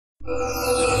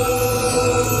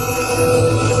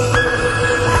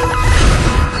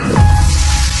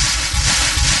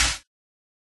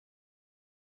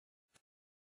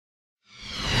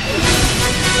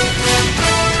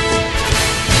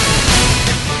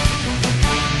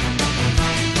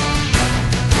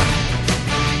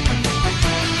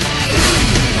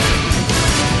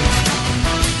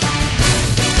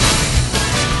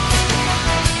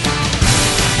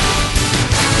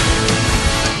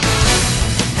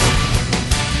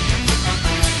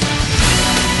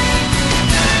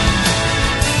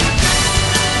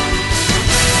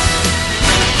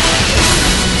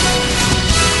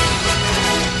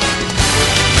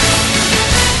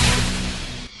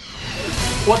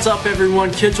What's up,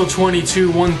 everyone? Kitchel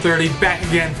 130 back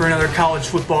again for another college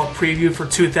football preview for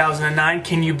 2009.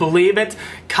 Can you believe it?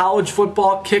 College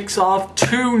football kicks off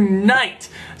tonight.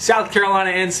 South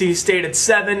Carolina, NC State at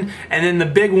 7, and then the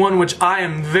big one, which I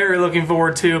am very looking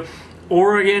forward to,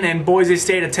 Oregon and Boise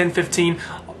State at 10:15.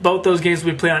 Both those games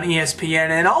will be played on ESPN.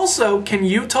 And also, can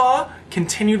Utah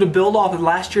continue to build off of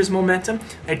last year's momentum?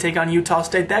 They take on Utah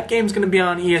State. That game's going to be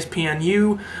on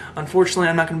ESPNU. Unfortunately,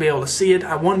 I'm not going to be able to see it.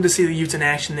 I wanted to see the Utes in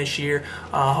action this year.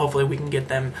 Hopefully, we can get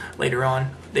them later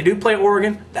on. They do play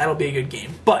Oregon. That'll be a good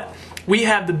game. But we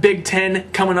have the Big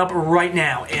Ten coming up right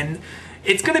now, and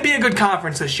it's going to be a good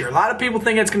conference this year. A lot of people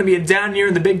think it's going to be a down year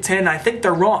in the Big Ten. I think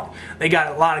they're wrong. They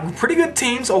got a lot of pretty good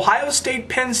teams. Ohio State,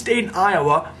 Penn State, and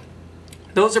Iowa.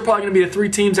 Those are probably going to be the three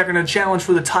teams that are going to challenge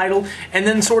for the title. And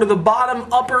then sort of the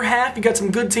bottom upper half, you got some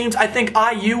good teams. I think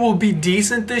IU will be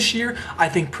decent this year. I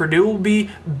think Purdue will be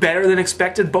better than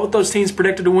expected. Both those teams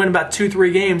predicted to win about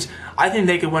 2-3 games. I think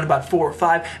they could win about 4 or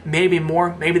 5, maybe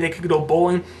more. Maybe they could go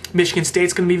bowling. Michigan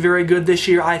State's going to be very good this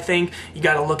year, I think. You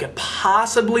got to look at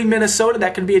possibly Minnesota.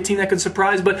 That could be a team that could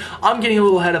surprise, but I'm getting a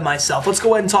little ahead of myself. Let's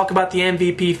go ahead and talk about the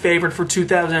MVP favorite for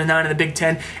 2009 in the Big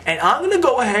Ten. And I'm going to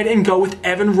go ahead and go with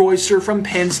Evan Royster from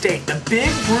Penn State, the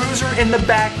big bruiser in the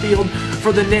backfield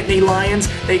for the Nittany Lions.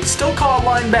 They still call it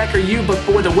linebacker U, but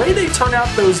boy, the way they turn out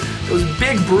those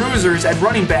big bruisers at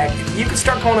running back, you can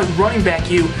start calling it running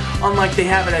back U, unlike they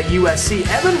have it at USC.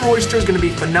 Evan Royster is going to be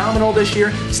phenomenal this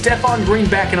year. Stephon Green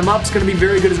backing him up is going to be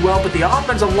very good as well, but the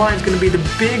offensive line is going to be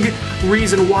the big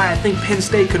reason why I think Penn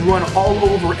State could run all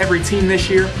over every team this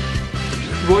year.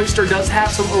 Royster does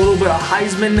have a little bit of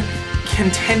Heisman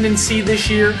tendency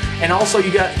this year, and also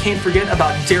can't forget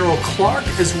about Daryl Clark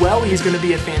as well. He's going to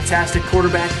be a fantastic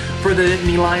quarterback for the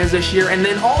Nittany Lions this year. And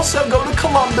then also go to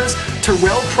Columbus.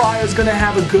 Terrell Pryor is going to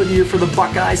have a good year for the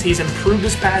Buckeyes. He's improved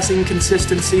his passing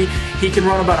consistency. He can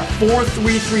run about a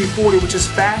 4.33 40, which is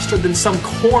faster than some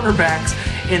cornerbacks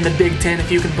in the Big Ten, if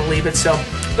you can believe it. So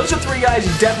those are three guys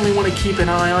you definitely want to keep an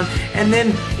eye on. And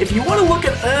then if you want to look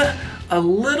at a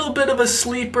little bit of a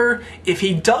sleeper, if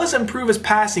he does improve his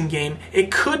passing game, it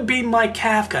could be Mike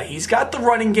Kafka. He's got the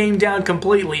running game down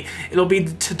completely. It'll be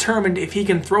determined if he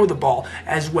can throw the ball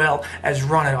as well as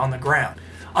run it on the ground.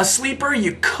 A sleeper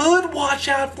you could watch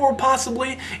out for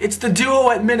possibly, it's the duo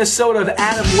at Minnesota of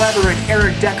Adam Weber and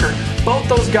Eric Decker. Both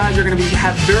those guys are going to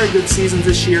have very good seasons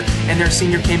this year in their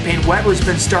senior campaign. Weber's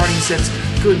been starting since,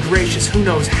 good gracious, who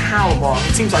knows how long.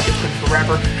 It seems like it's been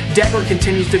forever. Decker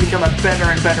continues to become a better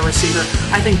and better receiver.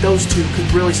 I think those two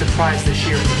could really surprise this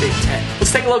year in the Big Ten.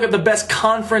 Let's take a look at the best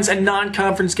conference and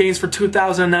non-conference games for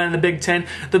 2009 in the Big Ten.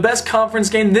 The best conference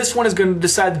game, this one is going to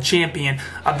decide the champion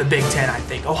of the Big Ten, I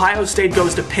think. Ohio State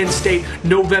goes to Penn State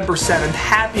November 7th.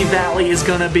 Happy Valley is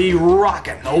going to be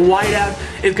rocking. The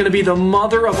whiteout is going to be the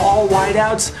mother of all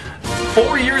whiteouts.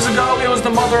 4 years ago, it was the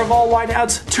mother of all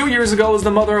whiteouts. 2 years ago, it was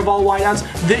the mother of all whiteouts.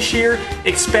 This year,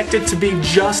 expect it to be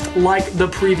just like the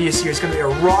previous year. It's going to be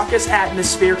a raucous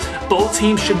atmosphere. Both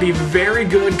teams should be very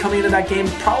good coming into that game.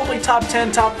 Probably top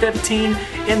 10, top 15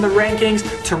 in the rankings.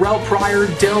 Terrell Pryor,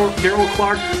 Daryl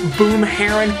Clark, Boom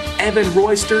Herron, Evan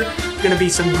Royster. Going to be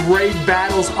some great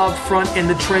battles up front in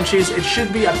the trenches. It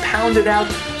should be a pounded out,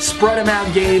 spread them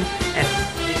out game, and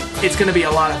it's going to be a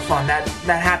lot of fun. That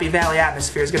Happy Valley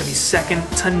atmosphere is going to be second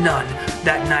to none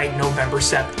that night, November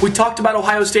 7th. We talked about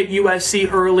Ohio State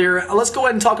USC earlier. Let's go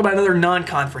ahead and talk about another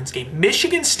non-conference game.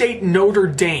 Michigan State Notre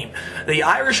Dame. The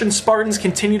Irish and Spartans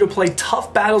continue to play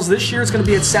tough battles. This year it's going to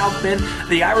be at South Bend.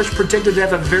 The Irish predicted to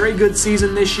have a very good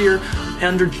season this year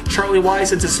under Charlie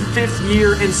Weiss. It's his 5th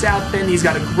year in South Bend. He's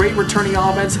got a great returning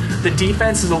offense. The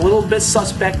defense is a little bit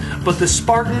suspect, but the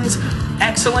Spartans,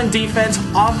 excellent defense.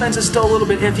 Offense is still a little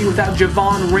bit iffy without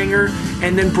Javon Ringer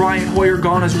and then Brian Hoyer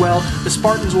gone as well. The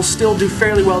Spartans will still do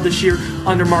fairly well this year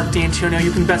under Mark D'Antonio.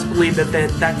 You can best believe that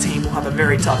that team will have a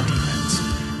very tough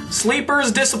defense.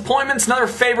 Sleepers, disappointments, and other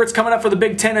favorites coming up for the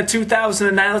Big Ten of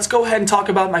 2009. Let's go ahead and talk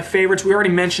about my favorites. We already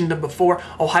mentioned them before.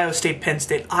 Ohio State, Penn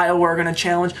State, Iowa are going to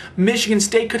challenge. Michigan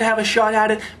State could have a shot at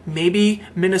it. Maybe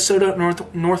Minnesota,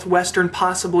 Northwestern,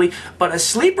 possibly. But a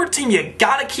sleeper team you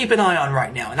got to keep an eye on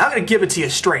right now. And I'm going to give it to you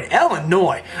straight.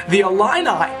 Illinois, the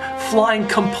Illini flying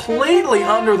completely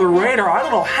under the radar. I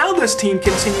don't know how this team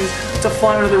continues to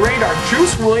fly under the radar.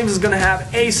 Juice Williams is going to have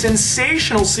a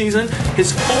sensational season.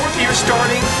 His 4th year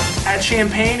starting at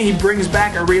Champaign. He brings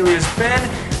back Aurelius Penn.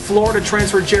 Florida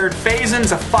transfer Jared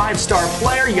Fazen's a 5-star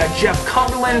player. You got Jeff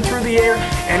Cumberland through the air,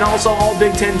 and also all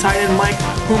Big Ten tight end Mike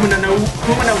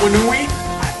Humanawanui.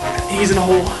 He's in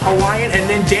Hawaiian, and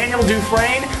then Daniel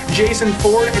Dufresne, Jason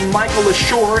Ford, and Michael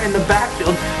LaShore in the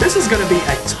backfield. This is going to be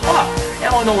a tough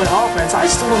Illinois offense. I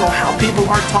still don't know how people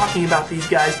aren't talking about these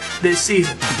guys this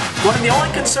season. One of the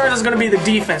only concerns is going to be the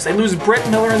defense. They lose Britt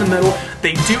Miller in the middle.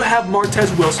 They do have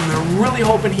Martez Wilson. They're really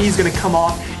hoping he's going to come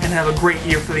off and have a great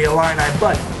year for the Illini.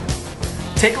 But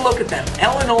take a look at them.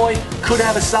 Illinois could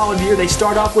have a solid year. They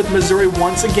start off with Missouri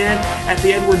once again at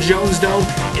the Edward Jones Dome.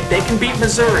 If they can beat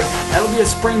Missouri, that'll be a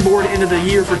springboard into the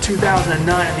year for 2009,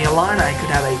 and the Illini could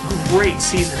have a great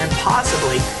season. And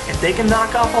possibly, if they can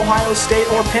knock off Ohio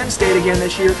State or Penn State again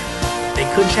this year,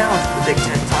 they could challenge for the Big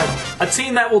Ten title. A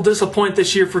team that will disappoint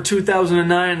this year for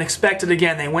 2009 and expected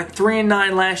again. They went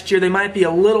 3-9 last year. They might be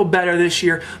a little better this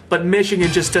year, but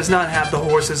Michigan just does not have the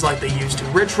horses like they used to.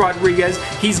 Rich Rodriguez,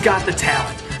 he's got the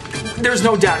talent. There's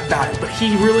no doubt about it, but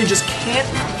he really just can't.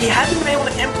 He hasn't been able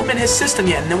to implement his system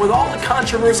yet. And then with all the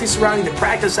controversy surrounding the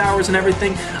practice hours and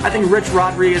everything, I think Rich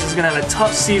Rodriguez is going to have a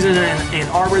tough season in Ann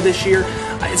Arbor this year.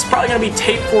 It's probably going to be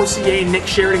Tate Forcier and Nick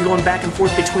Sheridan going back and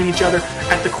forth between each other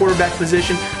at the quarterback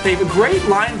position. They have a great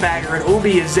linebacker at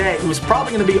Obi Aze, who's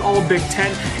probably going to be all Big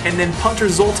Ten. And then punter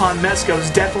Zoltan Mesko is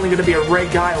definitely going to be a Ray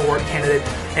Guy Award candidate.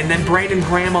 And then Brandon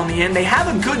Graham on the end. They have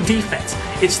a good defense.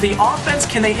 It's the offense.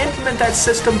 Can they implement that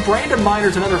system? Brandon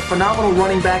Miner's another phenomenal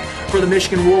running back for the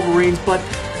Michigan Wolverines, but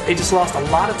they just lost a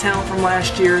lot of talent from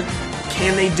last year.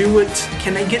 Can they do it?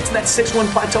 Can they get to that 6-1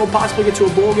 plateau, possibly get to a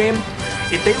bowl game?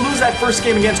 If they lose that first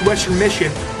game against Western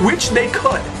Michigan, which they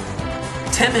could,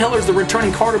 Tim Hiller's the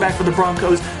returning quarterback for the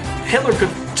Broncos. Hiller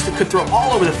could throw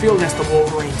all over the field against the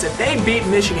Wolverines. If they beat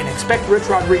Michigan, expect Rich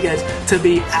Rodriguez to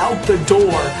be out the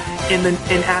door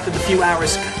after the few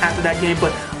hours after that game.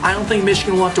 But I don't think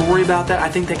Michigan will have to worry about that. I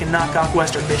think they can knock off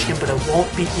Western Michigan, but it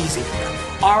won't be easy for them.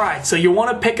 Alright, so you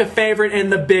want to pick a favorite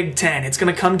in the Big Ten. It's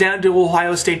going to come down to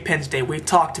Ohio State, Penn State. We've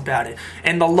talked about it.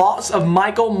 And the loss of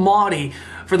Michael Maudie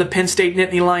for the Penn State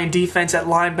Nittany Lion defense at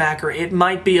linebacker, it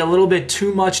might be a little bit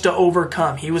too much to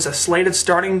overcome. He was a slated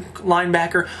starting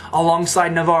linebacker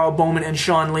alongside Navarro Bowman and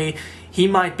Sean Lee. He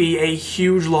might be a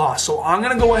huge loss. So I'm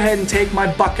going to go ahead and take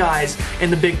my Buckeyes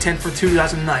in the Big Ten for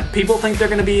 2009. People think they're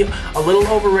going to be a little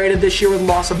overrated this year with the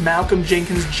loss of Malcolm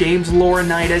Jenkins, James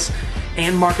Laurinaitis,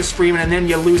 and Marcus Freeman, and then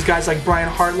you lose guys like Brian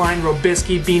Hartline,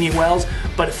 Robisky, Beanie Wells.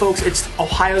 But folks, it's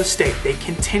Ohio State. They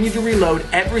continue to reload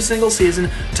every single season.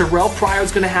 Terrell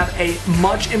Pryor's going to have a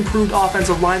much improved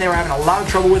offensive line. They were having a lot of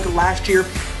trouble with it last year,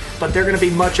 but they're going to be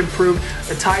much improved.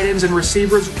 The tight ends and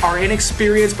receivers are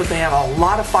inexperienced, but they have a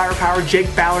lot of firepower.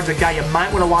 Jake Ballard's a guy you might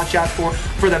want to watch out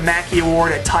for the Mackey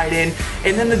Award at tight end.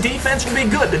 And then the defense will be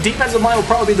good. The defensive line will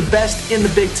probably be the best in the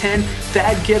Big Ten.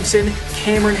 Thad Gibson,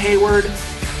 Cameron Hayward.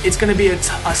 It's going to be a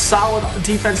solid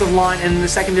defensive line, and the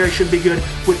secondary should be good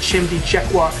with Chimdi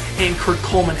Chekwa and Kurt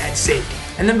Coleman at safety.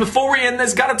 And then before we end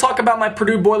this, got to talk about my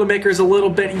Purdue Boilermakers a little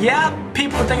bit. Yeah,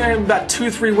 people are thinking about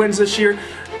 2-3 wins this year.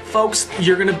 Folks,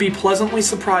 you're going to be pleasantly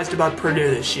surprised about Purdue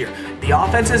this year. The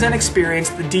offense is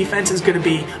inexperienced. The defense is going to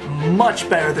be much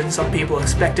better than some people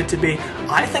expect it to be.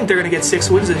 I think they're going to get 6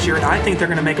 wins this year, and I think they're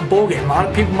going to make a bowl game. A lot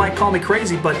of people might call me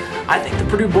crazy, but I think the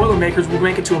Purdue Boilermakers will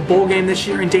make it to a bowl game this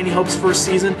year in Danny Hope's first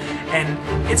season, and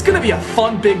it's going to be a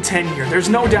fun Big Ten year. There's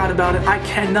no doubt about it. I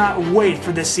cannot wait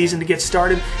for this season to get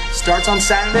started. Starts on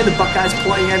Saturday. The Buckeyes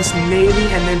play against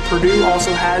Navy, and then Purdue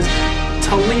also has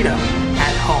Toledo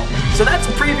at home. So that's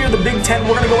a preview of the Big Ten.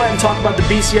 We're going to go ahead and talk about the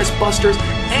BCS Busters,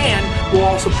 and we'll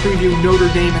also preview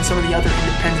Notre Dame and some of the other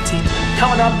independent teams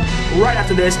coming up right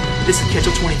after this. This is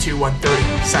KITCHEL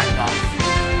 22-130 signing off.